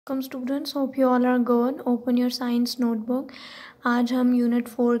Welcome students, hope you all are good. Open your science notebook. आज हम unit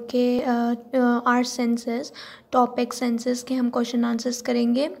 4 के are senses topic senses के हम question answers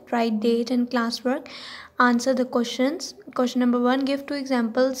करेंगे. Right date and class work. Answer the questions. Question number 1, give 2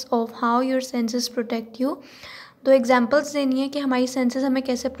 examples of how your senses protect you. 2 examples देनी है कि हमारी सेंसेस हमें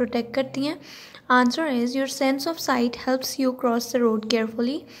कैसे प्रोटेक्ट करती हैं. Answer is your sense of site helps you cross the road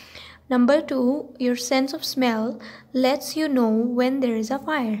carefully. Number 2, your sense of smell lets you know when there is a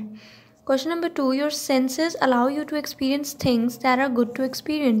fire. Question number 2, your senses allow you to experience things that are good to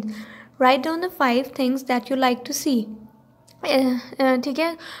experience. Write down the 5 things that you like to see. ठीक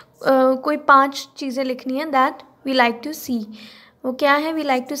है, कोई 5 चीज़ें लिखनी है that we like to see. वो क्या है? We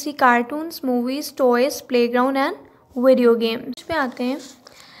like to see cartoons, movies, toys, playground and video games. इस पे आते हैं.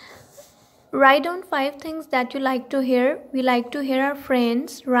 Write down 5 things that you like to hear. We like to hear our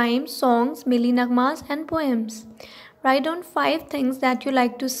friends, rhymes, songs, Mili Nagmas and poems. Write down 5 things that you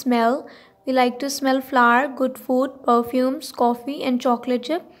like to smell. We like to smell flour, good food, perfumes, coffee and chocolate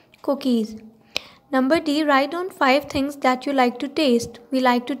chip cookies. Number D, write down 5 things that you like to taste. We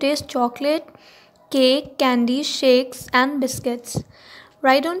like to taste chocolate, cake, candy, shakes and biscuits.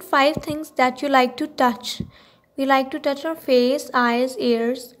 Write down 5 things that you like to touch. We like to touch our face, eyes,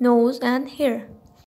 ears, nose and hair.